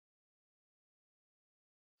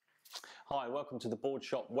Hi, welcome to the Board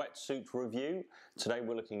Shop wetsuit review. Today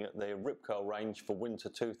we're looking at the Rip Curl range for winter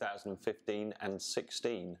 2015 and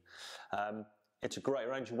 16. It's a great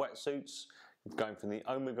range of wetsuits, going from the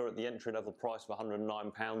Omega at the entry level price of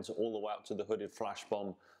 £109 all the way up to the hooded Flash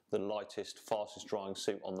Bomb, the lightest, fastest drying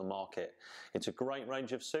suit on the market. It's a great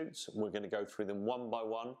range of suits. We're going to go through them one by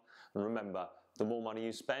one, and remember, the more money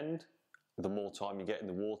you spend, the more time you get in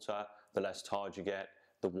the water, the less tired you get,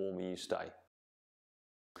 the warmer you stay.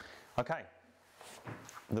 Okay,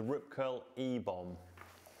 the Rip Curl E-Bomb.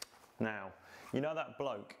 Now, you know that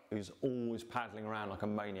bloke who's always paddling around like a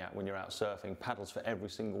maniac when you're out surfing, paddles for every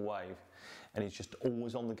single wave, and he's just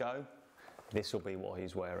always on the go? This will be what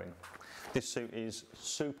he's wearing. This suit is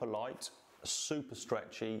super light, super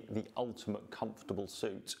stretchy, the ultimate comfortable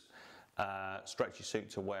suit. Stretchy suit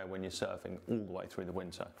to wear when you're surfing all the way through the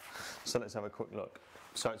winter. So let's have a quick look.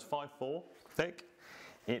 So it's 5'4" thick.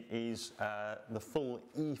 It is the full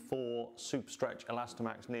E4 Super Stretch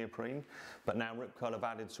Elastamax neoprene, but now Rip Curl have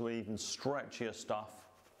added some even stretchier stuff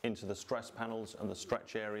into the stress panels and the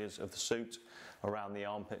stretch areas of the suit, around the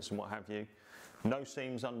armpits and what have you. No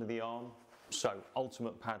seams under the arm, so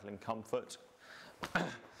ultimate paddling comfort.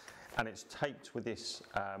 And it's taped with this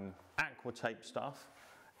aqua tape stuff.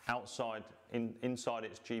 Inside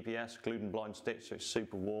it's GPS, glued and blind stitch, so it's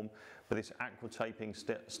super warm, but this aqua taping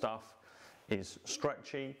stuff is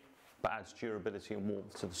stretchy but adds durability and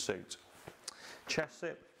warmth to the suit. Chest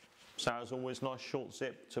zip, so as always, nice short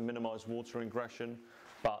zip to minimise water ingression,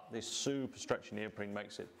 but this super stretchy neoprene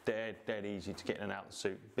makes it dead easy to get in and out of the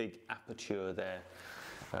suit. Big aperture there,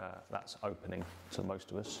 that's opening to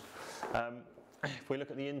most of us. If we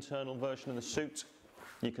look at the internal version of the suit,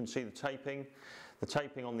 you can see the taping. The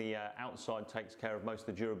taping on the outside takes care of most of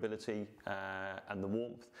the durability and the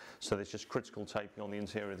warmth, so there's just critical taping on the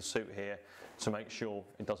interior of the suit here to make sure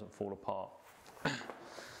it doesn't fall apart.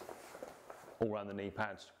 All around the knee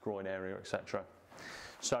pads, groin area, etc.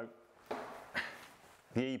 So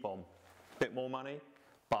the E-Bomb, bit more money,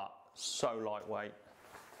 but so lightweight,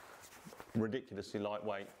 ridiculously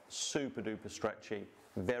lightweight, super duper stretchy,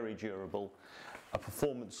 very durable, a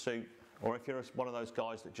performance suit. Or if you're one of those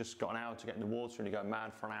guys that just got an hour to get in the water and you go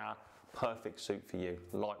mad for an hour, perfect suit for you.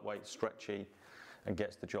 Lightweight, stretchy, and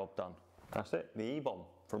gets the job done. That's it, the E-Bomb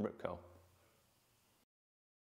from Rip Curl.